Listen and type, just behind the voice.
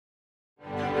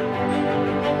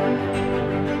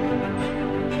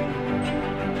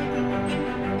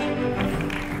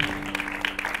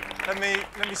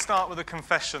Let me start with a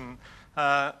confession.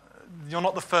 You're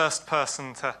not the first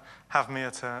person to have me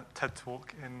at a TED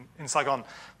Talk in Saigon,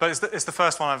 but it's the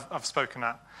first one I've spoken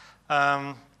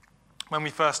at. When we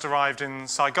first arrived in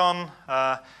Saigon,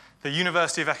 the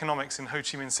University of Economics in Ho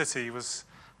Chi Minh City was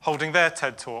holding their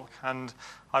TED Talk, and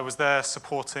I was there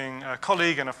supporting a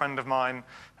colleague and a friend of mine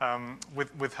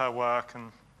with her work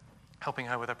and helping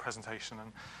her with her presentation.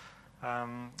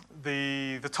 And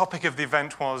the topic of the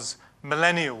event was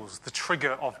millennials, the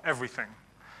trigger of everything.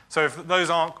 So if those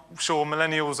aren't sure,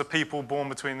 millennials are people born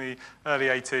between the early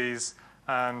 80s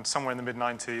and somewhere in the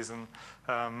mid-90s. And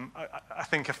I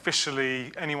think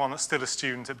officially anyone that's still a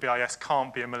student at BIS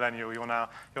can't be a millennial. You're now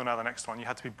the next one. You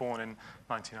had to be born in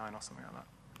 99 or something like that.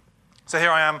 So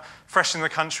here I am, fresh in the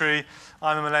country.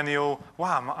 I'm a millennial.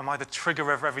 Wow, am I the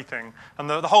trigger of everything? And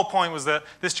the whole point was that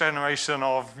this generation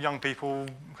of young people,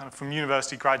 kind of from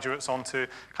university graduates on to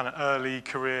kind of early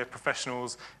career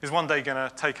professionals, is one day going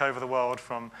to take over the world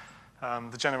from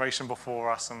the generation before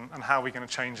us, and how are we going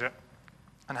to change it,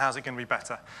 and how's it going to be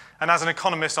better? And as an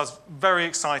economist, I was very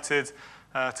excited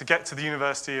to get to the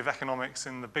University of Economics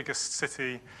in the biggest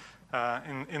city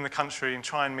in the country and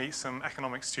try and meet some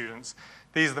economics students.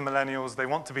 These are the millennials. They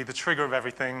want to be the trigger of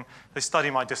everything. They study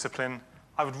my discipline.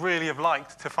 I would really have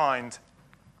liked to find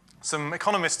some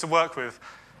economists to work with,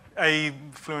 A,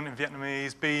 fluent in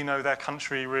Vietnamese, B, know their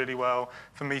country really well,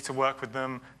 for me to work with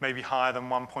them, maybe hire them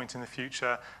one point in the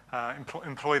future,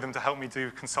 employ them to help me do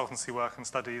consultancy work and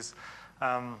studies.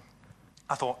 I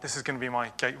thought this is going to be my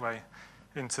gateway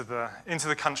into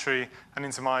the country and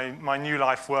into my new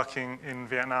life working in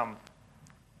Vietnam.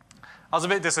 I was a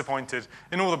bit disappointed.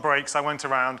 In all the breaks, I went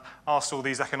around, asked all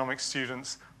these economics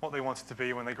students what they wanted to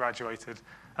be when they graduated,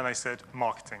 and they said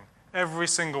marketing. Every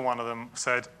single one of them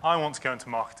said, I want to go into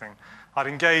marketing. I'd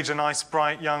engage a nice,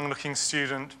 bright, young-looking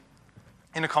student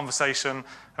in a conversation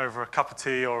over a cup of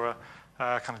tea or a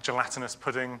kind of gelatinous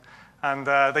pudding, and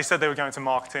they said they were going into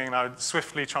marketing, and I would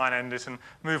swiftly try and end it and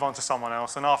move on to someone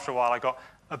else. And after a while, I got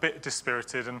a bit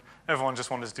dispirited, and everyone just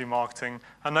wanted to do marketing,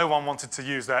 and no one wanted to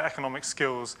use their economic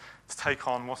skills to take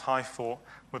on what I thought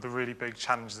were the really big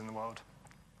challenges in the world.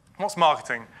 What's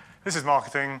marketing? This is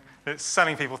marketing. It's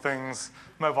selling people things,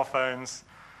 mobile phones.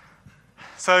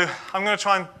 So I'm going to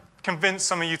try and convince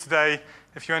some of you today,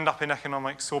 if you end up in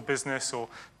economics or business or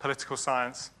political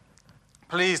science,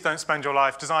 please don't spend your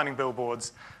life designing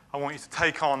billboards. I want you to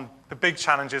take on the big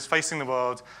challenges facing the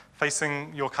world,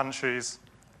 facing your countries,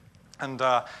 and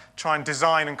try and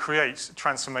design and create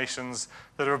transformations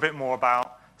that are a bit more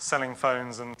about selling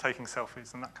phones and taking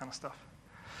selfies and that kind of stuff.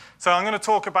 So I'm going to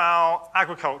talk about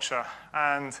agriculture.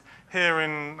 And here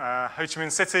in Ho Chi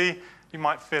Minh City, you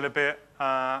might feel a bit,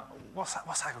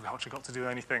 what's agriculture got to do with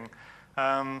anything?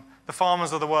 The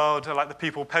farmers of the world are like the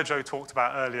people Pedro talked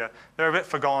about earlier. They're a bit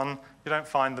forgotten. You don't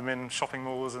find them in shopping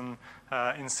malls and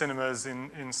in cinemas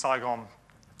in Saigon.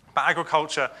 But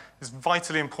agriculture is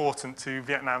vitally important to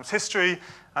Vietnam's history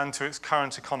and to its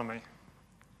current economy.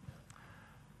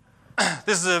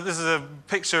 This is a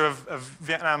picture of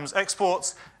Vietnam's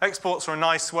exports. Exports are a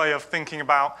nice way of thinking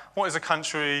about what is a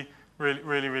country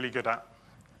really good at.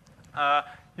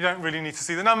 You don't really need to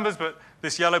see the numbers, but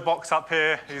this yellow box up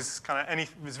here is kind of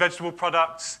it's vegetable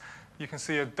products. You can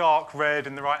see a dark red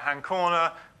in the right-hand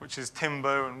corner, which is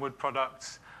timber and wood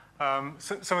products.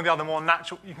 Some of the other more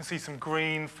natural, you can see some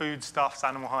green foodstuffs,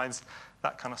 animal hides,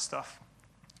 that kind of stuff.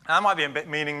 And that might be a bit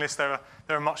meaningless. There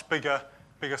are much bigger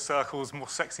circles, more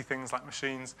sexy things like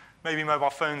machines. Maybe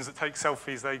mobile phones that take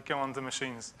selfies, they go under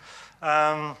machines.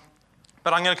 But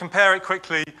I'm going to compare it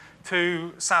quickly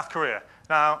to South Korea.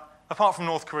 Now, apart from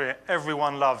North Korea,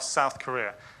 everyone loves South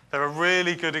Korea. They're a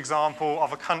really good example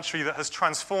of a country that has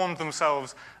transformed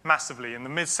themselves massively. In the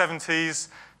mid-70s,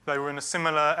 they were in a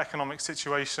similar economic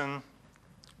situation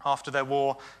after their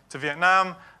war to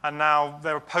Vietnam, and now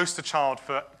they're a poster child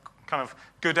for kind of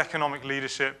good economic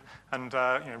leadership and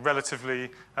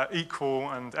relatively equal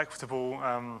and equitable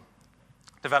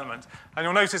development. And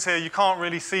you'll notice here you can't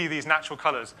really see these natural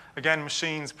colors. Again,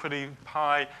 machines pretty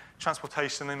high,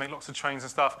 transportation, they make lots of trains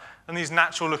and stuff, and these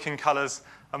natural-looking colors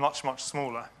are much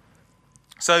smaller.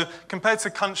 So compared to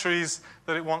countries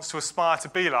that it wants to aspire to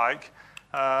be like,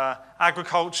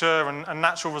 agriculture and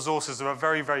natural resources are a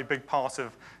very big part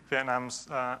of Vietnam's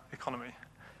economy.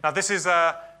 Now, this is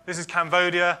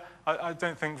Cambodia. I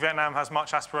don't think Vietnam has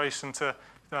much aspiration to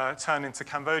turn into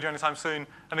Cambodia anytime soon.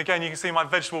 And again, you can see my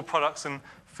vegetable products and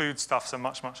foodstuffs are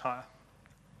much higher.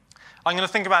 I'm going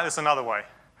to think about this another way.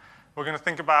 We're going to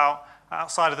think about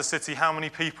outside of the city, how many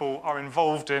people are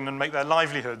involved in and make their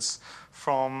livelihoods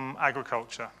from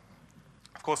agriculture.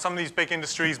 Of course, some of these big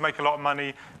industries make a lot of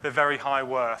money. They're very high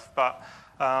worth. But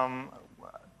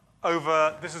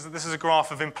this is a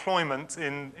graph of employment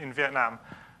in Vietnam.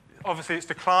 Obviously, it's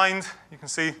declined. You can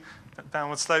see that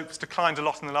downward slope. It's declined a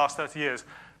lot in the last 30 years.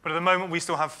 But at the moment, we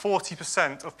still have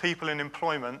 40% of people in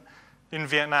employment in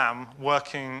Vietnam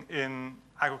working in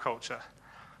agriculture.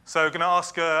 So I'm going to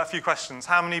ask a few questions.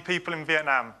 How many people in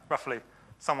Vietnam, roughly?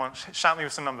 Someone, shout me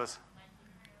with some numbers.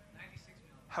 96 million.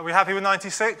 Are we happy with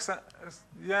 96?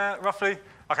 Yeah, roughly?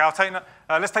 Okay,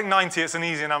 let's take 90. It's an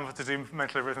easier number to do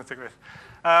mental arithmetic with.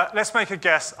 Let's make a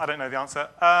guess. I don't know the answer.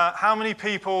 How many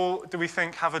people do we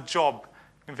think have a job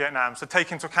in Vietnam? So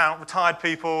take into account retired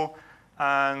people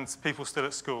and people still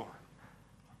at school.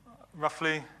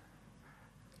 Roughly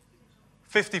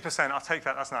 50%. I'll take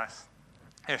that. That's nice.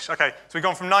 Ish. Okay, so we've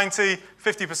gone from 90,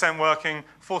 50% working,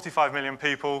 45 million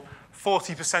people,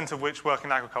 40% of which work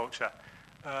in agriculture.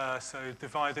 So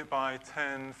divide it by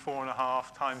 10,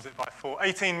 4.5, times it by 4.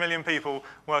 18 million people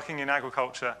working in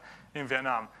agriculture in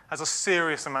Vietnam. That's a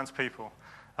serious amount of people,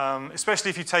 especially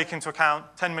if you take into account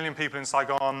 10 million people in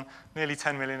Saigon, nearly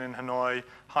 10 million in Hanoi,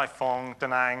 Haiphong, Da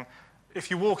Nang. If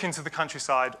you walk into the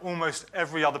countryside, almost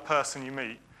every other person you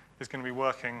meet is going to be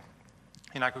working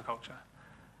in agriculture.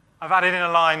 I've added in a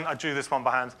line, I drew this one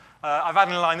by hand. I've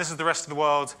added in a line, this is the rest of the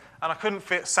world, and I couldn't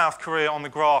fit South Korea on the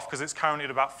graph because it's currently at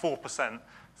about 4%.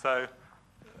 So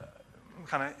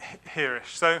kind of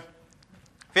here-ish. So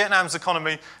Vietnam's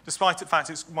economy, despite the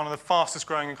fact it's one of the fastest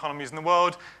growing economies in the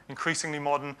world, increasingly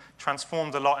modern,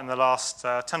 transformed a lot in the last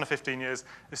 10 or 15 years,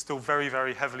 is still very,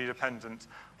 very heavily dependent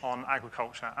on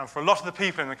agriculture. And for a lot of the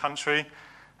people in the country,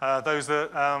 those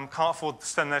that can't afford to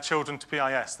send their children to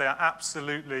BIS, they are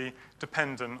absolutely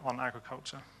dependent on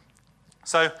agriculture.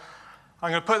 So I'm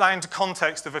going to put that into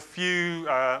context of a few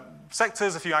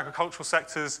sectors, a few agricultural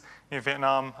sectors in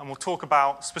Vietnam, and we'll talk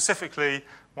about specifically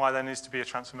why there needs to be a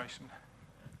transformation.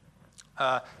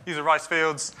 These are rice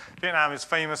fields. Vietnam is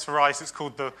famous for rice. It's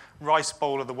called the rice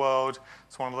bowl of the world.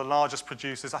 It's one of the largest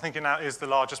producers. I think it now is the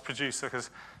largest producer because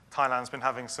Thailand's been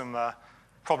having some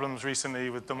problems recently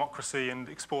with democracy and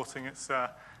exporting its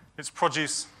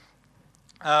produce.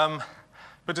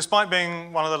 But despite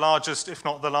being one of the largest, if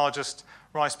not the largest,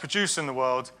 rice producer in the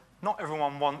world, not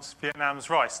everyone wants Vietnam's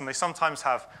rice, and they sometimes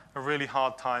have a really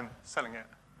hard time selling it.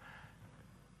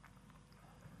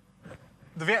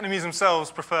 The Vietnamese themselves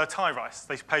prefer Thai rice.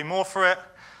 They pay more for it.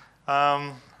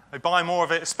 They buy more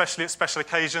of it, especially at special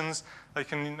occasions. They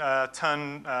can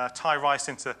turn Thai rice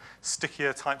into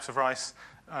stickier types of rice.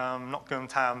 Not gum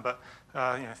tam, but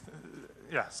yeah,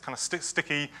 it's kind of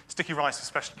sticky rice for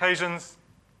special occasions.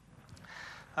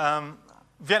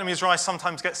 Vietnamese rice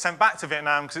sometimes gets sent back to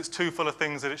Vietnam because it's too full of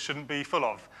things that it shouldn't be full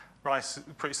of. Rice,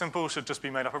 pretty simple, should just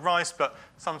be made up of rice, but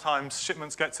sometimes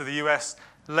shipments get to the US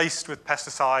laced with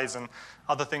pesticides and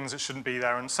other things that shouldn't be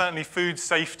there. And certainly food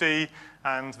safety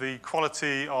and the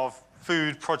quality of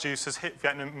food produce has hit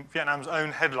Vietnam's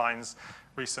own headlines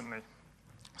recently.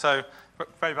 So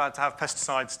very bad to have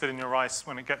pesticides still in your rice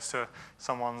when it gets to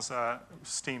someone's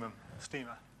steamer.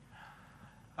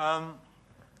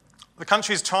 The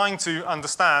country is trying to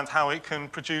understand how it can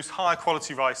produce higher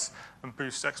quality rice and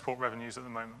boost export revenues at the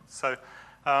moment. So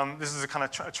this is a kind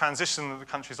of transition that the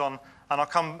country's on, and I'll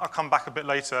come back a bit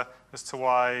later as to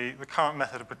why the current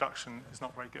method of production is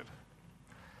not very good.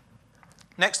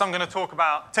 Next, I'm going to talk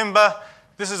about timber.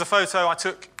 This is a photo I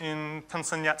took in Tan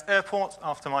Son Nhat Airport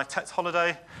after my Tet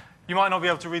holiday. You might not be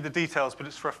able to read the details, but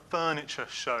it's for a furniture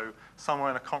show somewhere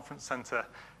in a conference center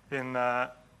in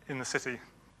the city.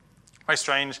 Very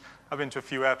strange. I've been to a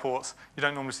few airports. You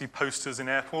don't normally see posters in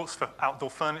airports for outdoor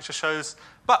furniture shows.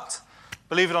 But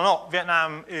believe it or not,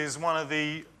 Vietnam is one of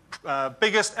the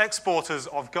biggest exporters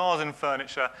of garden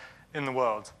furniture in the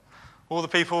world. All the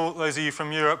people, those of you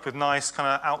from Europe with nice kind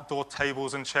of outdoor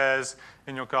tables and chairs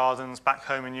in your gardens back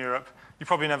home in Europe, you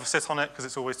probably never sit on it because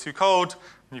it's always too cold,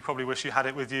 and you probably wish you had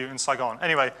it with you in Saigon.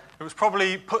 Anyway, it was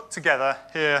probably put together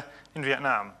here in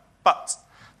Vietnam. But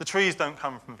the trees don't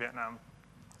come from Vietnam.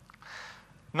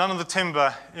 None of the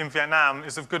timber in Vietnam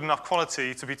is of good enough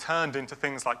quality to be turned into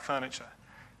things like furniture.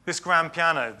 This grand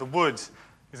piano, the wood,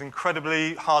 is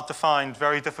incredibly hard to find,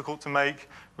 very difficult to make,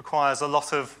 requires a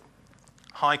lot of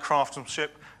high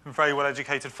craftsmanship and very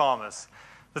well-educated farmers.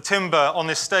 The timber on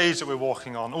this stage that we're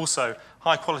walking on, also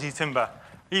high-quality timber.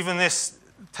 Even this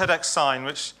TEDx sign,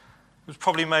 which was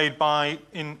probably made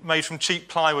from cheap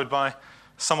plywood by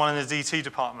someone in the DT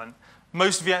department.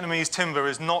 Most Vietnamese timber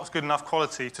is not good enough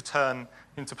quality to turn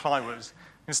into plywood.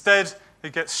 Instead,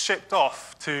 it gets shipped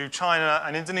off to China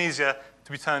and Indonesia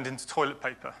to be turned into toilet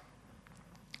paper.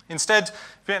 Instead,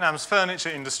 Vietnam's furniture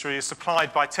industry is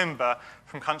supplied by timber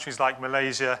from countries like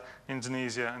Malaysia,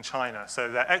 Indonesia, and China. So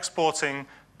they're exporting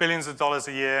billions of dollars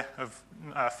a year of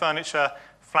furniture,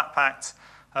 flat packed,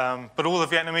 but all the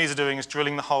Vietnamese are doing is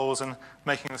drilling the holes and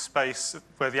making the space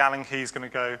where the Allen key is going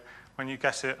to go when you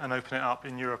get it and open it up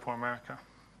in Europe or America.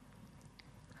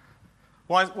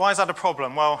 Why is that a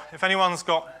problem? Well, if anyone's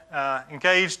got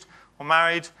engaged or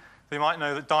married, they might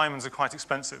know that diamonds are quite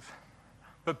expensive.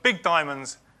 But big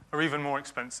diamonds are even more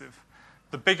expensive.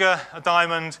 The bigger a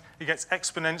diamond, it gets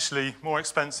exponentially more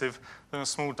expensive than a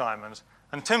small diamond.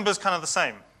 And timber's kind of the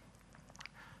same.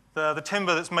 The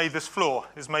timber that's made this floor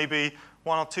is maybe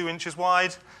 1 or 2 inches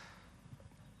wide,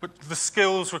 but the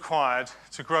skills required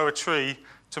to grow a tree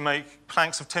to make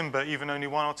planks of timber even only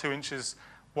 1 or 2 inches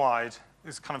wide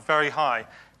is kind of very high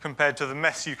compared to the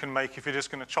mess you can make if you're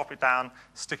just going to chop it down,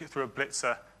 stick it through a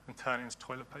blitzer, and turn it into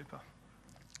toilet paper.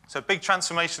 So big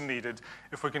transformation needed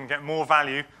if we're going to get more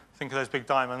value, think of those big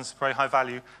diamonds, very high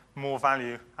value, more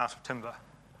value out of timber.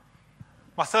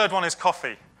 My third one is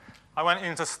coffee. I went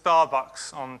into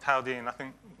Starbucks on Tao Dien. I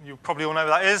think you probably all know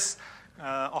what that is.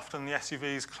 Often the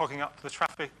SUVs clogging up the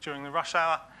traffic during the rush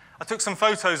hour. I took some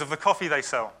photos of the coffee they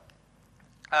sell.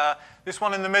 This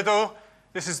one in the middle,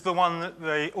 this is the one that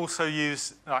they also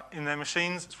use in their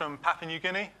machines. It's from Papua New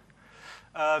Guinea.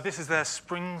 This is their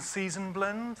spring season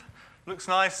blend. Looks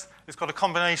nice. It's got a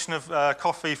combination of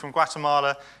coffee from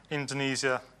Guatemala,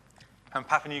 Indonesia, and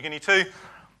Papua New Guinea too.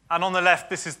 And on the left,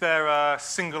 this is their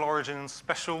single origin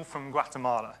special from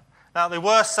Guatemala. Now, they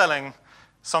were selling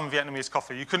some Vietnamese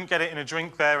coffee. You couldn't get it in a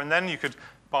drink there and then. You could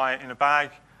buy it in a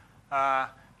bag.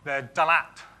 They're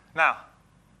Dalat. Now,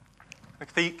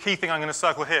 the key thing I'm going to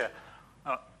circle here,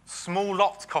 small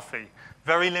lot coffee,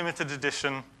 very limited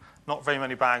edition, not very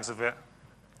many bags of it,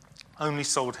 only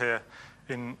sold here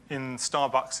in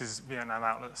Starbucks' Vietnam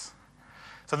outlets.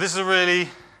 So this is a really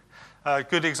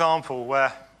good example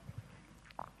where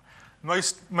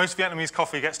most Vietnamese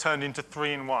coffee gets turned into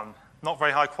 3-in-1, not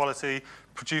very high quality,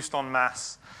 produced en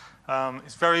masse.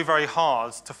 It's very, very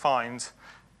hard to find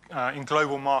in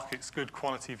global markets good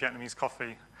quality Vietnamese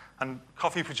coffee. And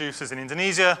coffee producers in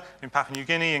Indonesia, in Papua New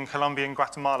Guinea, in Colombia, and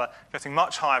Guatemala getting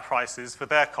much higher prices for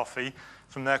their coffee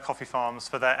from their coffee farms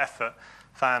for their effort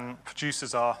than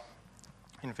producers are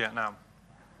in Vietnam.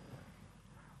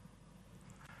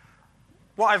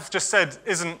 What I've just said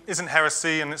isn't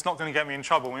heresy, and it's not going to get me in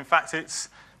trouble. In fact, it's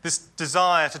this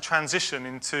desire to transition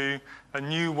into a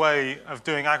new way of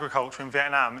doing agriculture in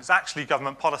Vietnam. It's actually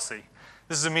government policy.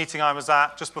 This is a meeting I was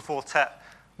at just before TET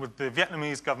with the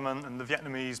Vietnamese government and the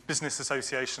Vietnamese Business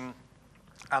Association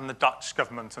and the Dutch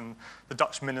government, and the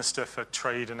Dutch Minister for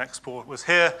Trade and Export was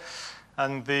here,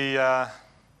 and the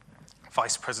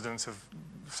Vice President of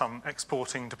some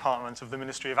exporting department of the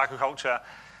Ministry of Agriculture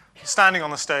standing on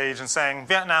the stage and saying,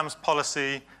 Vietnam's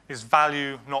policy is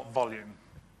value, not volume.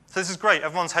 So this is great.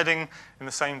 Everyone's heading in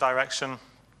the same direction.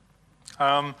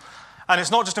 And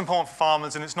it's not just important for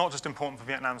farmers, and it's not just important for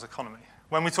Vietnam's economy.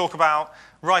 When we talk about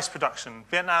rice production,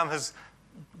 Vietnam has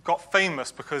got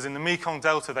famous because in the Mekong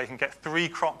Delta, they can get 3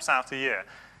 crops out a year.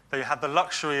 They had the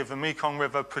luxury of the Mekong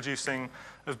River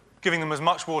giving them as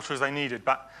much water as they needed.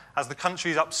 But as the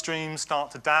countries upstream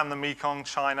start to dam the Mekong,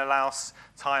 China, Laos,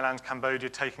 Thailand, Cambodia,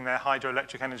 taking their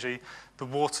hydroelectric energy, the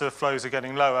water flows are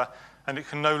getting lower, and it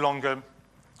can no longer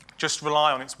just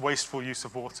rely on its wasteful use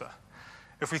of water.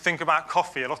 If we think about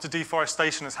coffee, a lot of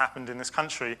deforestation has happened in this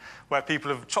country where people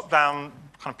have chopped down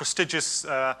kind of prestigious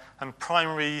and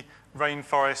primary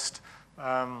rainforest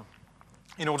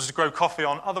in order to grow coffee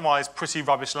on otherwise pretty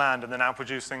rubbish land, and they're now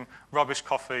producing rubbish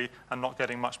coffee and not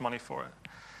getting much money for it.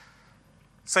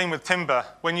 Same with timber.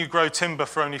 When you grow timber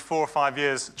for only 4 or 5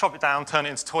 years, chop it down, turn it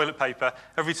into toilet paper,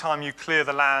 every time you clear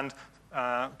the land,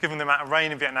 given the amount of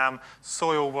rain in Vietnam,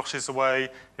 soil washes away,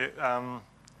 it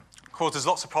causes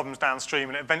lots of problems downstream,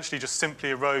 and it eventually just simply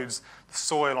erodes the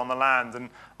soil on the land, and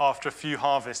after a few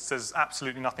harvests, there's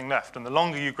absolutely nothing left. And the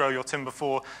longer you grow your timber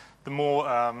for, the more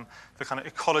the kind of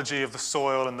ecology of the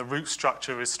soil and the root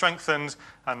structure is strengthened,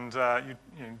 and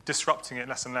you're disrupting it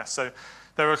less and less. So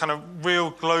there are kind of real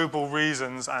global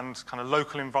reasons and kind of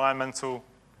local environmental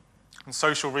and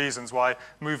social reasons why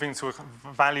moving to a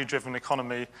value-driven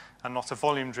economy and not a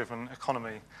volume-driven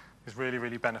economy is really,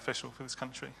 really beneficial for this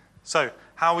country. So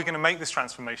how are we going to make this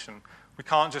transformation? We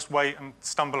can't just wait and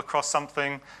stumble across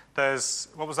something. There's,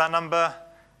 what was that number?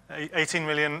 18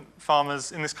 million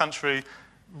farmers in this country.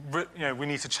 We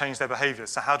need to change their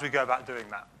behaviors. So how do we go about doing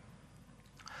that?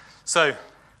 So,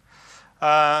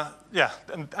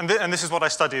 and this is what I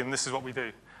study, and this is what we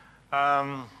do.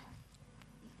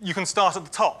 You can start at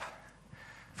the top.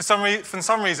 For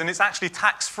some reason, it's actually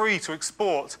tax-free to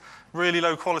export really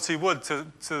low-quality wood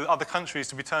to other countries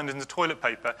to be turned into toilet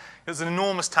paper. It's an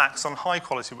enormous tax on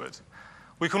high-quality wood.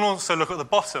 We can also look at the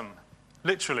bottom,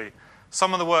 literally.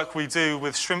 Some of the work we do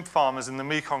with shrimp farmers in the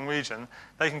Mekong region,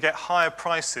 they can get higher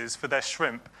prices for their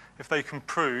shrimp if they can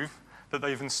prove that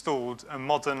they've installed a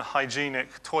modern,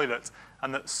 hygienic toilet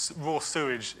and that raw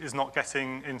sewage is not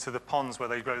getting into the ponds where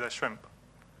they grow their shrimp.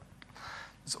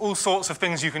 There's all sorts of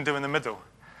things you can do in the middle.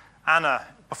 Anna,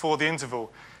 before the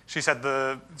interval, she said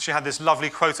she had this lovely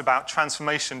quote about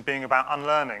transformation being about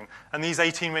unlearning. And these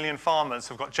 18 million farmers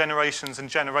have got generations and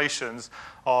generations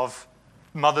of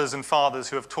mothers and fathers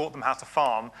who have taught them how to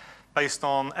farm based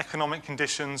on economic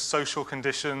conditions, social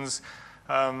conditions,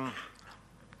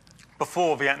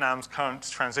 before Vietnam's current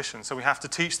transition. So we have to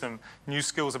teach them new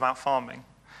skills about farming.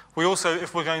 We also,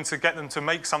 if we're going to get them to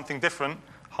make something different,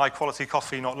 high-quality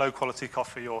coffee, not low-quality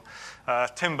coffee, or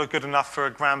timber good enough for a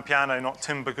grand piano, not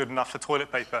timber good enough for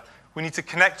toilet paper. We need to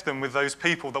connect them with those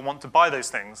people that want to buy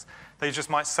those things. They just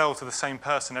might sell to the same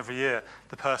person every year,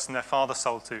 the person their father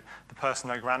sold to, the person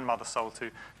their grandmother sold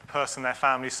to, the person their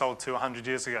family sold to 100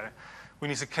 years ago. We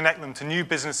need to connect them to new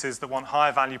businesses that want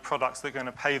higher value products that are going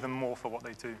to pay them more for what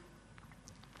they do.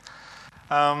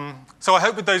 So I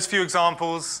hope with those few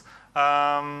examples,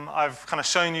 I've kind of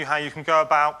shown you how you can go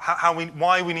about,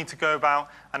 why we need to go about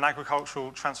an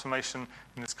agricultural transformation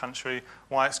in this country,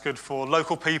 why it's good for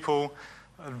local people.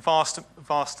 A vast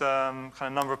kind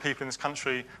of number of people in this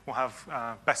country will have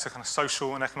better kind of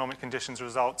social and economic conditions as a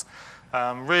result.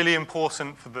 Really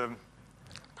important for the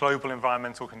global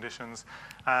environmental conditions.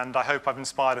 And I hope I've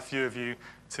inspired a few of you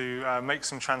to make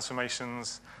some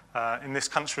transformations in this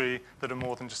country that are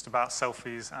more than just about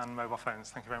selfies and mobile phones.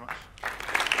 Thank you very much.